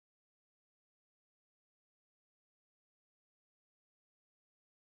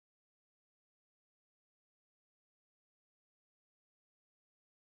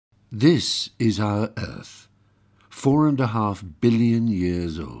This is our Earth, 4.5 billion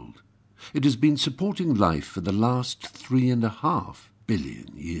years old. It has been supporting life for the last 3.5 billion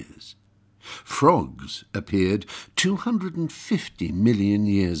years. Frogs appeared 250 million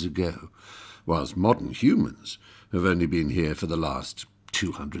years ago, whilst modern humans have only been here for the last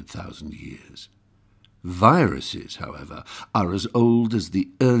 200,000 years. Viruses, however, are as old as the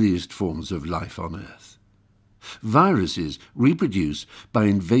earliest forms of life on Earth. Viruses reproduce by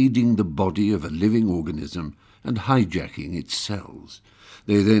invading the body of a living organism and hijacking its cells.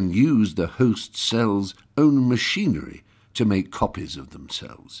 They then use the host cell's own machinery to make copies of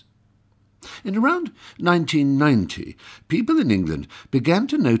themselves. In around 1990, people in England began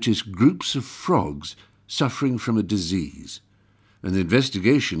to notice groups of frogs suffering from a disease. An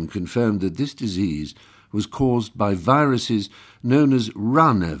investigation confirmed that this disease was caused by viruses known as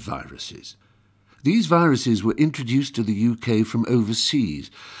Ranaviruses. These viruses were introduced to the UK from overseas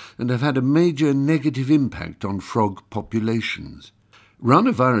and have had a major negative impact on frog populations.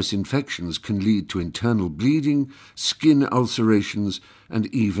 Ranavirus infections can lead to internal bleeding, skin ulcerations, and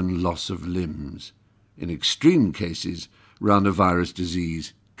even loss of limbs. In extreme cases, Ranavirus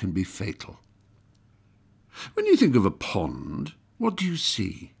disease can be fatal. When you think of a pond, what do you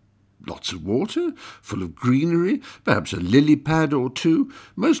see? Lots of water, full of greenery, perhaps a lily pad or two.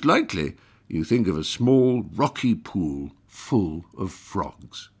 Most likely, you think of a small, rocky pool full of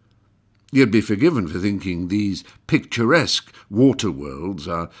frogs. You'd be forgiven for thinking these picturesque water worlds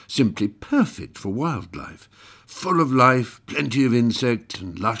are simply perfect for wildlife. Full of life, plenty of insects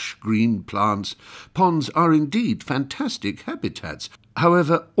and lush green plants, ponds are indeed fantastic habitats.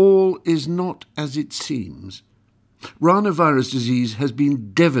 However, all is not as it seems. Ranavirus disease has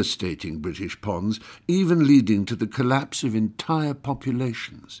been devastating British ponds, even leading to the collapse of entire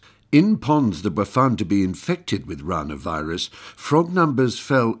populations. In ponds that were found to be infected with Ranavirus, frog numbers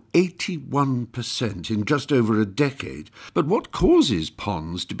fell 81% in just over a decade. But what causes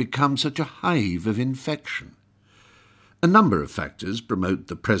ponds to become such a hive of infection? A number of factors promote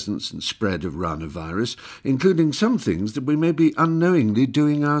the presence and spread of Ranavirus, including some things that we may be unknowingly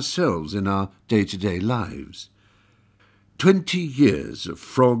doing ourselves in our day-to-day lives. 20 years of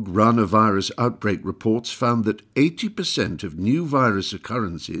frog Ranavirus outbreak reports found that 80% of new virus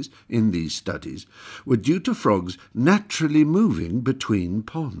occurrences in these studies were due to frogs naturally moving between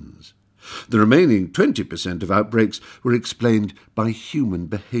ponds. The remaining 20% of outbreaks were explained by human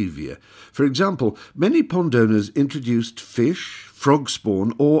behaviour. For example, many pond owners introduced fish, frog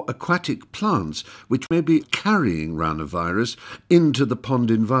spawn or aquatic plants which may be carrying Ranavirus into the pond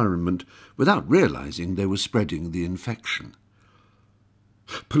environment without realising they were spreading the infection.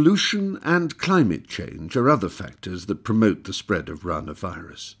 Pollution and climate change are other factors that promote the spread of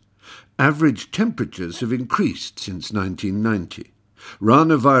Ranavirus. Average temperatures have increased since 1990.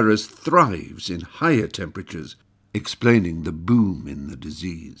 Ranavirus thrives in higher temperatures, explaining the boom in the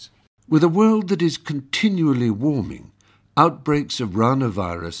disease. With a world that is continually warming, outbreaks of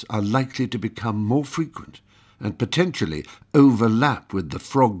Ranavirus are likely to become more frequent and potentially overlap with the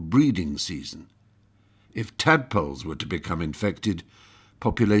frog breeding season. If tadpoles were to become infected,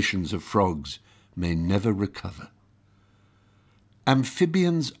 populations of frogs may never recover.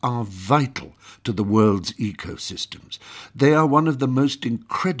 Amphibians are vital to the world's ecosystems. They are one of the most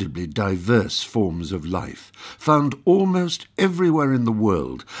incredibly diverse forms of life, found almost everywhere in the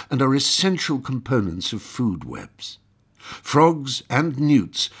world, and are essential components of food webs. Frogs and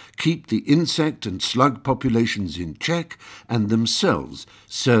newts keep the insect and slug populations in check and themselves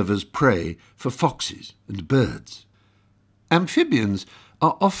serve as prey for foxes and birds. Amphibians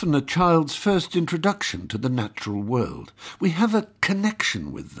are often a child's first introduction to the natural world. We have a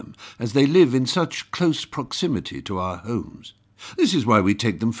connection with them as they live in such close proximity to our homes. This is why we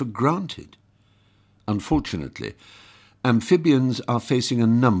take them for granted. Unfortunately, amphibians are facing a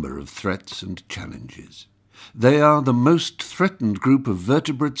number of threats and challenges. They are the most threatened group of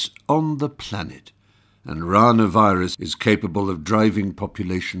vertebrates on the planet, and Ranavirus is capable of driving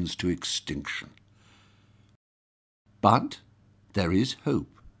populations to extinction. But there is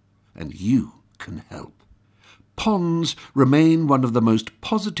hope, and you can help. Ponds remain one of the most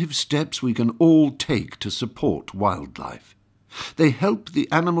positive steps we can all take to support wildlife. They help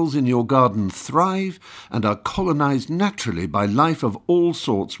the animals in your garden thrive and are colonized naturally by life of all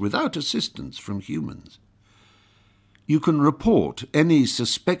sorts without assistance from humans. You can report any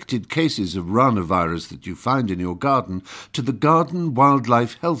suspected cases of Ranavirus that you find in your garden to the Garden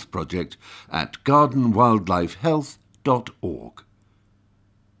Wildlife Health Project at gardenwildlifehealth.org.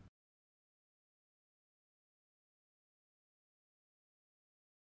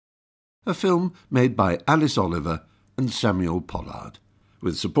 A film made by Alice Oliver and Samuel Pollard,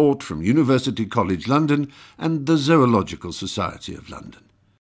 with support from University College London and the Zoological Society of London.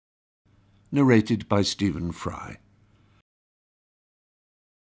 Narrated by Stephen Fry.